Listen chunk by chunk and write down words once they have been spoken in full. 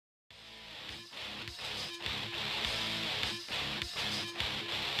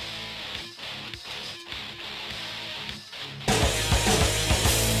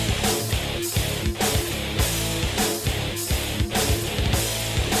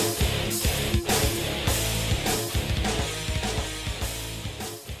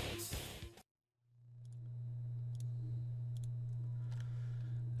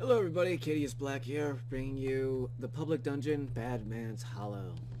Hello everybody, KadiusBlack here, bringing you the public dungeon, Bad Man's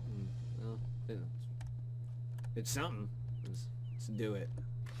Hollow. Well, it's something. Let's do it.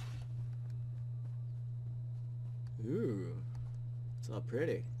 Ooh, it's all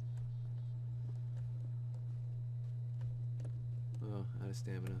pretty. Oh, out of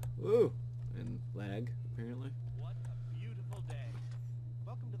stamina. Ooh, and lag, apparently. What a beautiful day.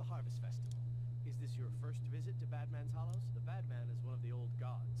 Welcome to the Harvest Festival. Is this your first visit to Bad Man's Hollows? The Bad Man is one of the old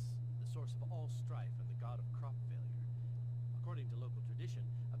gods, the source of all strife and the god of crop failure. According to local tradition,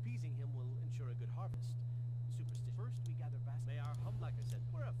 appeasing him will ensure a good harvest. Superstition. First, we gather baskets. May our hum, like I said,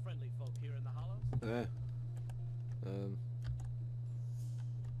 we're a friendly folk here in the Hollows. Okay. Oh,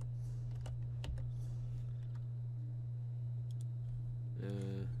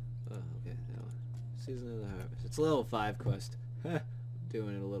 okay, that one. Season of the Harvest. It's a level 5 quest.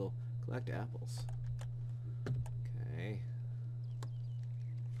 Doing it a little. Collect apples. Okay.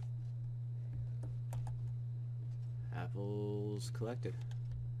 Apples collected.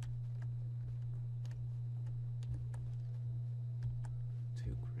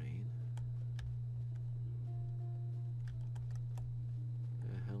 Two grain.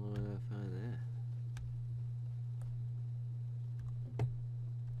 How long am I gonna find that?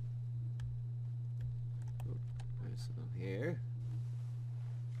 Oh, there's some here.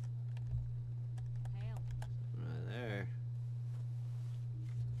 Right there.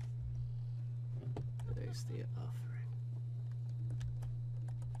 There's the offering.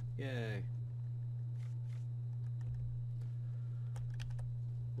 Yay.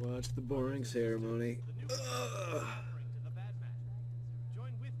 Watch the boring ceremony.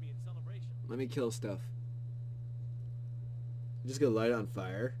 Join with me in celebration. Let me kill stuff. I'm just gonna light it on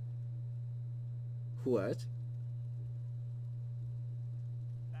fire. What?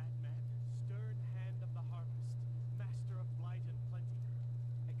 Bad Man, stern hand of the harvest, master of blight and plenty.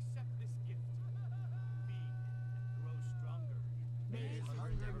 Accept this gift. Feed and grow stronger. May his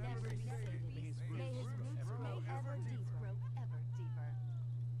hunger never be sated. May his roots grow ever deeper.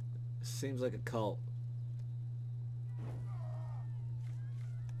 Seems like a cult.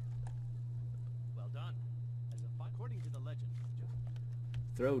 Well done. According to the legend.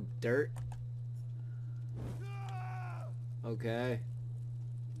 Throw dirt. Okay.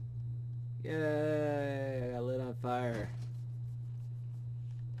 Yay! I got lit on fire.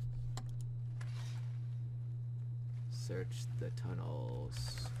 Search the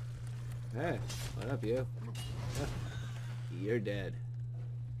tunnels. Hey, what up, you? You're dead.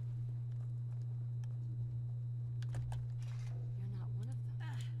 You're not one of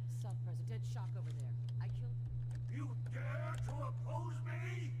them. Self-present. Dead shock over there. I killed him. You dare to oppose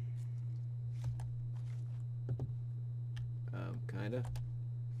me? Kinda.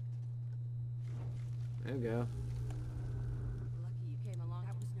 There we go. Lucky you came along.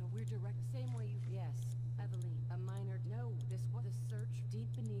 That was no weird direct. The same way you. Yes, Eveline. A minor. No, this was the search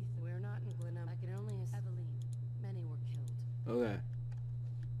deep beneath. We're not in Glenham. I can only. Eveline. Many were killed. Okay.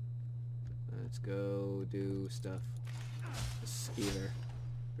 Let's go do stuff. Skeever.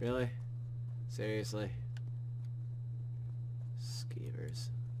 Really? Seriously? Skeevers.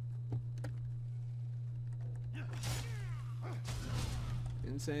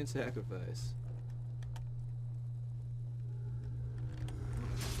 Insane sacrifice.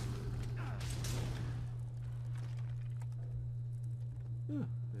 Oh,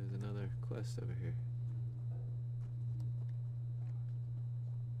 there's another quest over here.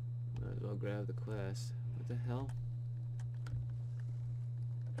 Might as well grab the quest. What the hell?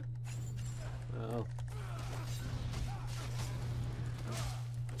 Oh.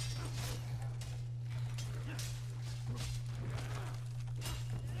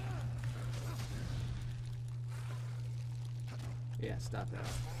 Yeah, stop that.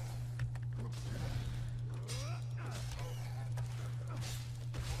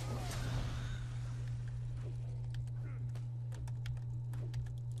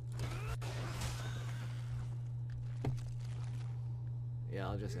 Yeah,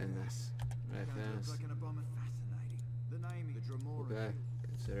 I'll just end this right fast. Okay,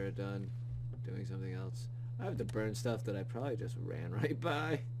 consider it done. Doing something else. I have to burn stuff that I probably just ran right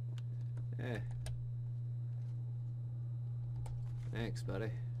by. Eh. Thanks, buddy.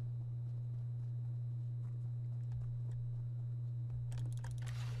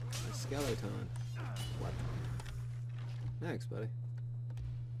 A skeleton. What? Thanks, buddy.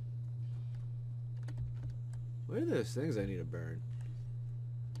 Where are those things I need to burn?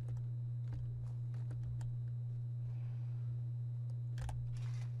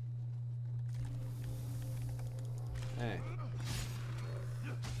 Hey.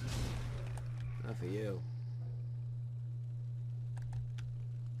 Not for you.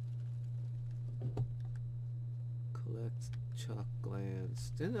 Collect chalk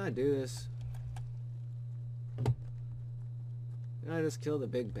glands. Didn't I do this? Didn't I just kill the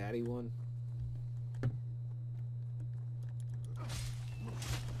big baddie one?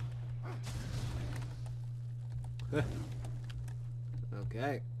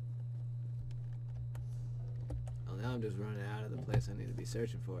 Okay. Well, now I'm just running out of the place I need to be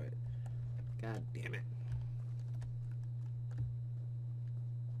searching for it. God damn it.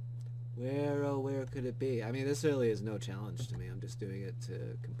 Where, oh, where could it be? I mean, this really is no challenge to me. I'm just doing it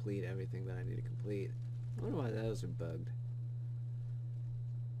to complete everything that I need to complete. I wonder why those are bugged.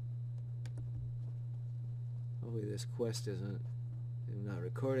 Hopefully this quest isn't... I'm not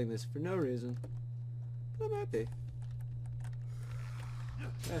recording this for no reason. But it might be.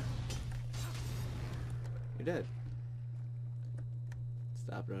 Yeah. You're dead.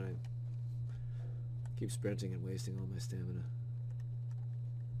 Stop running. Keep sprinting and wasting all my stamina.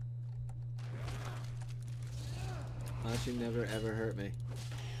 Why don't you never ever hurt me?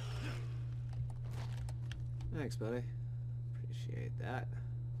 Thanks, buddy. Appreciate that.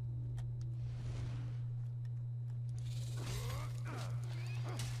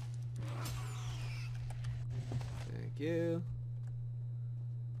 Thank you.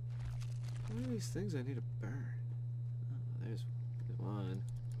 What are these things I need to burn? Oh, there's one.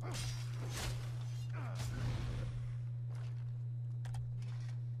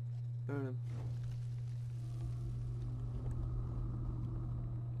 Burn him.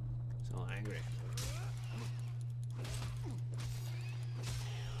 So angry.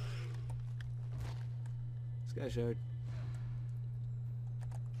 Sky shard.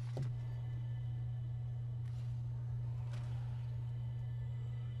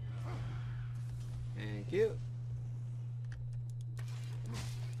 Thank you.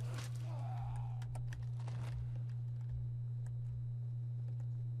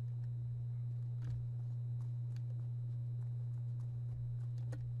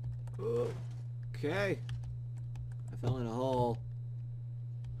 Okay. I fell in a hole.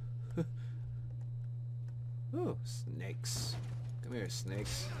 Oh, snakes. Come here,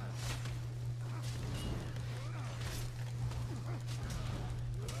 snakes.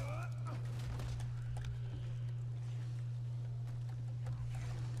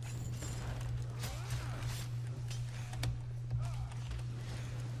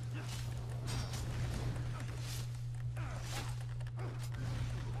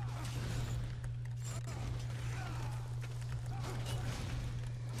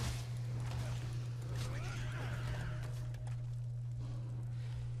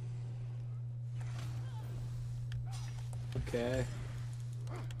 Okay.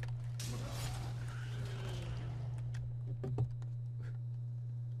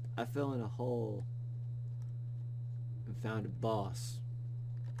 I fell in a hole and found a boss.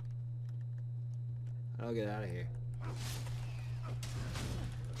 I'll get out of here.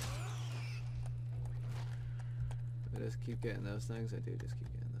 I just keep getting those things. I do just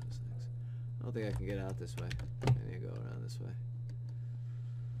keep getting those things. I don't think I can get out this way. I need to go around this way.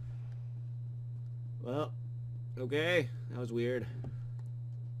 Well, okay. That was weird.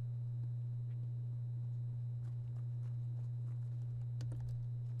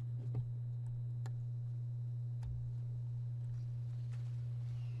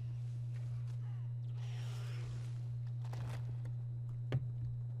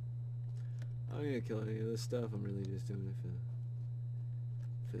 I don't need to kill any of this stuff. I'm really just doing it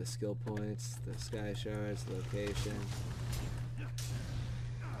for the skill points, the sky shards, the location.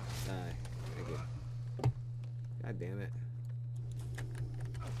 Die. Thank you. God damn it.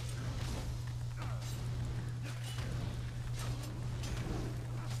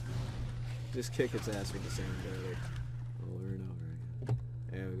 Just kick its ass with the same ability over and over again.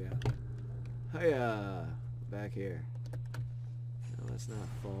 There we go. Hiya! Back here. Now let's not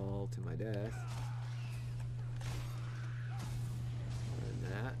fall to my death. More than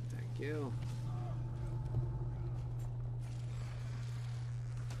that. Thank you.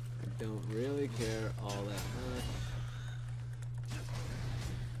 I don't really care all that much.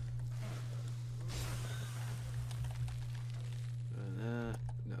 Burn that.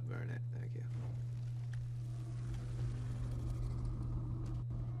 No, burn it. Thank you.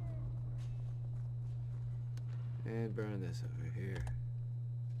 And burn this over here.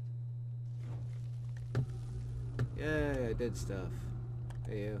 Yay, I did stuff.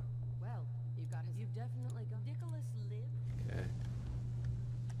 Hey, you. Well, you've definitely got Nicholas Lib. Okay.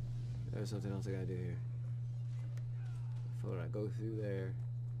 There's something else I gotta do here. Before I go through there.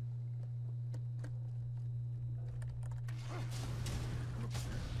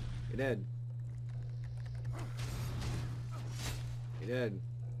 You're dead. You're dead.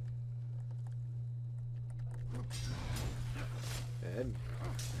 Dead.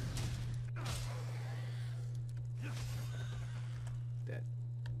 Dead.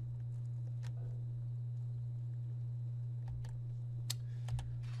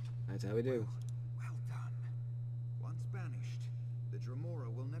 That's how we do. Well done. Once banished, the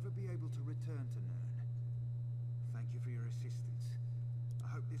Dremora will never be able to return to Nirn. Thank you for your assistance. I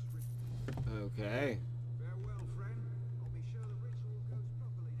hope this ritual... Okay. Farewell, friend. I'll be sure the ritual goes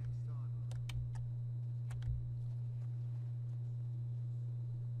properly next time.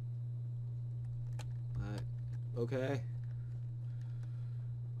 Okay.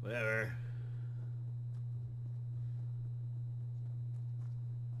 Whatever.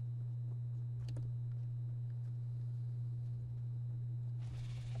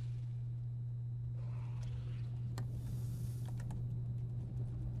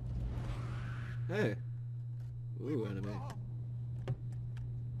 Hey. Ooh, enemy.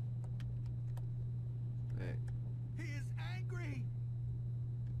 Hey. He is angry.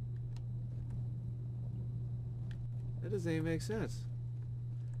 That doesn't even make sense.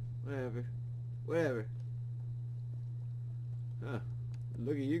 Whatever. Whatever. Huh.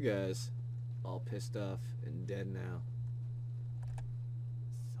 Look at you guys. All pissed off and dead now.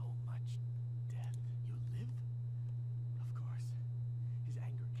 So much death. You live? Of course. His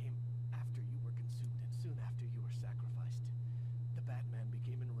anger came after you were consumed and soon after you were sacrificed. The bad man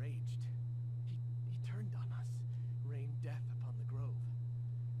became enraged. He turned on us, rained death upon the grove.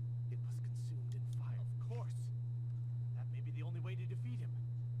 It was consumed in fire. Of course. That may be the only way to defeat him.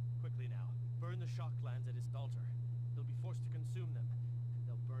 Quickly now, burn the shock glands at his altar. He'll be forced to consume them, and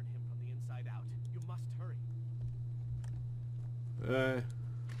they'll burn him from the inside out. You must hurry.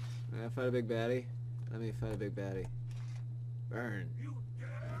 I fight a big baddie. Let me fight a big baddie. Burn. You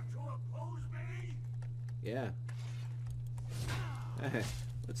dare to oppose me? Yeah. Hey,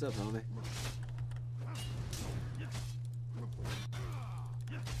 what's up, homie?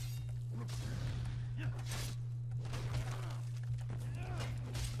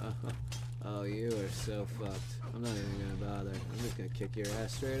 Oh, you are so fucked. I'm not even gonna bother. I'm just gonna kick your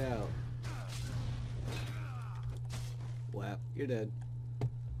ass straight out. Wow, you're dead.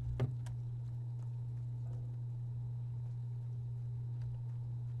 I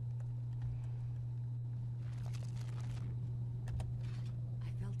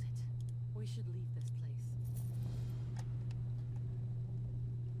felt it. We should leave this place.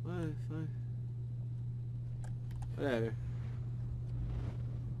 Fine. Whatever.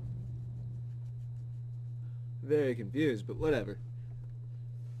 Very confused, but whatever.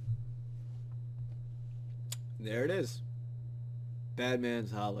 There it is.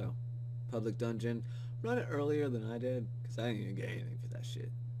 Badman's Hollow. Public dungeon. Run it earlier than I did, because I didn't even get anything for that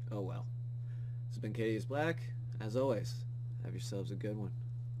shit. Oh well. This has been KadiusBlack. As always, have yourselves a good one.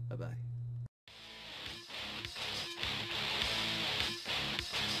 Bye-bye.